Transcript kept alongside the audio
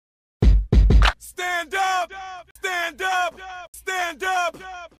Stand up! Stand up! Stand up!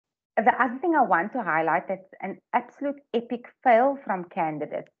 The other thing I want to highlight that's an absolute epic fail from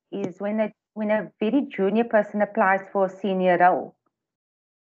candidates is when a very junior person applies for a senior role.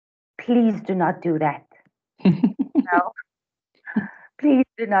 Please do not do that. No, please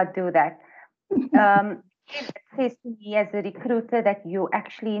do not do that. It says to me as a recruiter that you're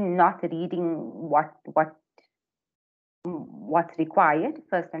actually not reading what's required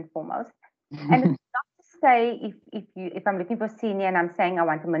first and foremost. And it's not to say if I'm looking for senior and I'm saying I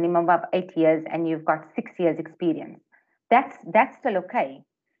want a minimum of 8 years and you've got 6 years experience, that's still okay.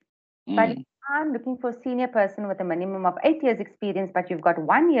 But if I'm looking for a senior person with a minimum of 8 years experience, but you've got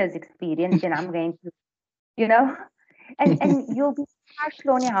 1 year's experience, then I'm going to, and you'll be surprised,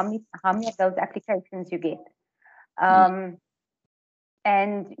 Shlomi, how many of those applications you get. And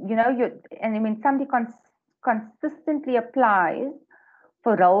when somebody consistently applies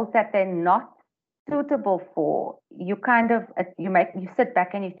for roles that they're not suitable for, you kind of you sit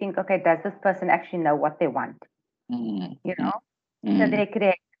back and you think, okay, does this person actually know what they want? So they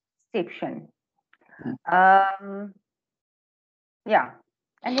create perception. Yeah.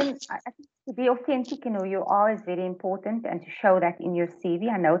 And then I think to be authentic in who you are is very important, and to show that in your CV.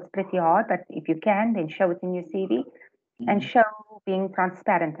 I know it's pretty hard, but if you can, then show it in your CV and show being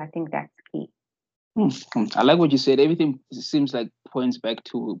transparent. I think that's key. I like what you said. Everything seems like points back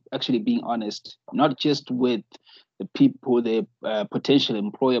to actually being honest, not just with the people, the potential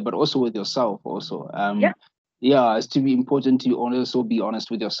employer, but also with yourself also. Yeah, it's to be important to also be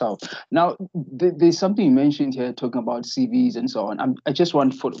honest with yourself. Now, there's something you mentioned here talking about CVs and so on. I just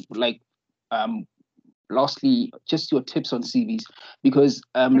want for lastly, just your tips on CVs, because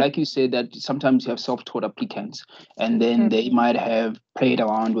like you said, that sometimes you have self-taught applicants and then they might have played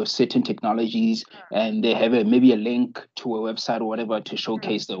around with certain technologies and they have maybe a link to a website or whatever to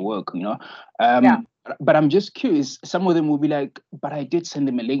showcase their work, But I'm just curious, some of them will be like, but I did send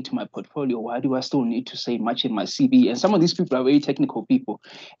them a link to my portfolio. Why do I still need to say much in my CV? And some of these people are very technical people,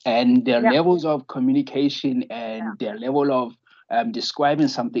 and their levels of communication and their level of describing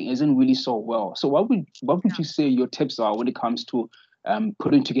something isn't really so well. So what would you say your tips are when it comes to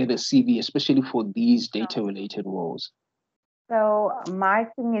putting together a CV, especially for these data-related roles? So my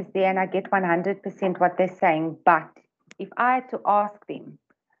thing is there, and I get 100% what they're saying, but if I had to ask them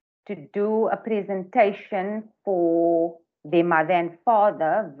to do a presentation for their mother and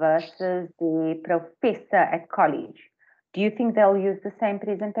father versus the professor at college, do you think they'll use the same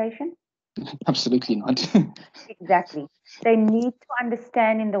presentation? Absolutely not. Exactly. They need to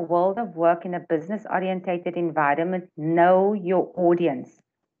understand in the world of work in a business-oriented environment, know your audience.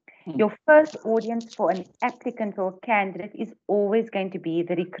 Your first audience for an applicant or candidate is always going to be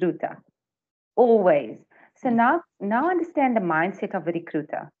the recruiter. Always. So now understand the mindset of a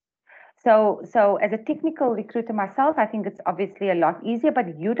recruiter. So as a technical recruiter myself, I think it's obviously a lot easier,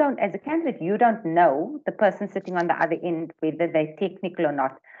 but you don't, as a candidate, you don't know the person sitting on the other end, whether they're technical or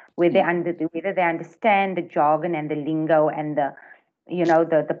not, whether they understand the jargon and the lingo and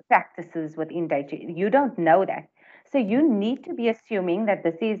the practices within data. You don't know that. So you need to be assuming that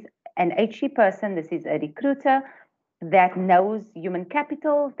this is an HE person, this is a recruiter that knows human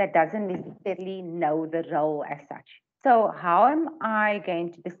capital, that doesn't necessarily know the role as such. So how am I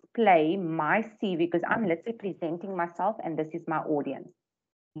going to display my CV? Because I'm literally presenting myself and this is my audience,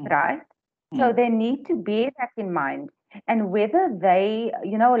 right? So they need to bear that in mind. And whether they, a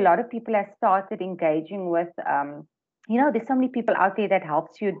lot of people have started engaging with, there's so many people out there that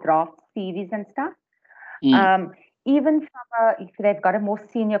helps you draft CVs and stuff. Even if they've got a more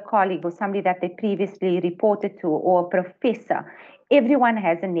senior colleague or somebody that they previously reported to or a professor, everyone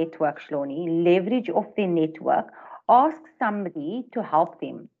has a network, Shloni. Leverage off their network. Ask somebody to help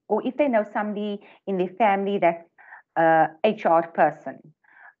them. Or if they know somebody in their family that's HR person.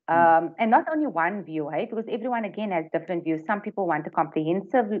 And not only one view, right? Because everyone, again, has different views. Some people want a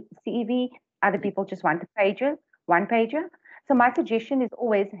comprehensive CV. Other people just want one pager. So my suggestion is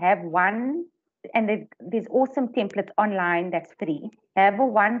always have one, and there's awesome templates online that's free. Have a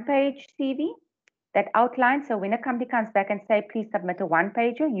one-page CV that outlines. So when a company comes back and say, please submit a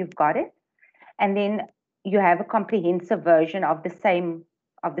one-pager, you've got it. And then you have a comprehensive version of the same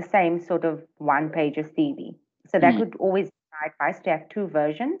sort of one-pager CV. So that would always be my advice, to have two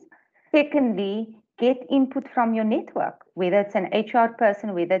versions. Secondly, get input from your network, whether it's an HR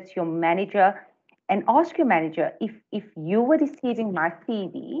person, whether it's your manager, and ask your manager, if you were receiving my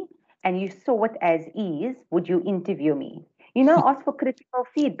CV and you saw it as is, would you interview me? Ask for critical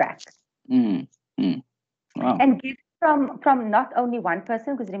feedback. Wow. And give from not only one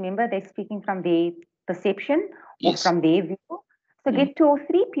person, because remember, they're speaking from their perception or from their view. So get 2 or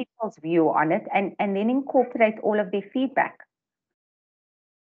 3 people's view on it and then incorporate all of their feedback.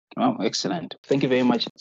 Oh, excellent. Thank you very much.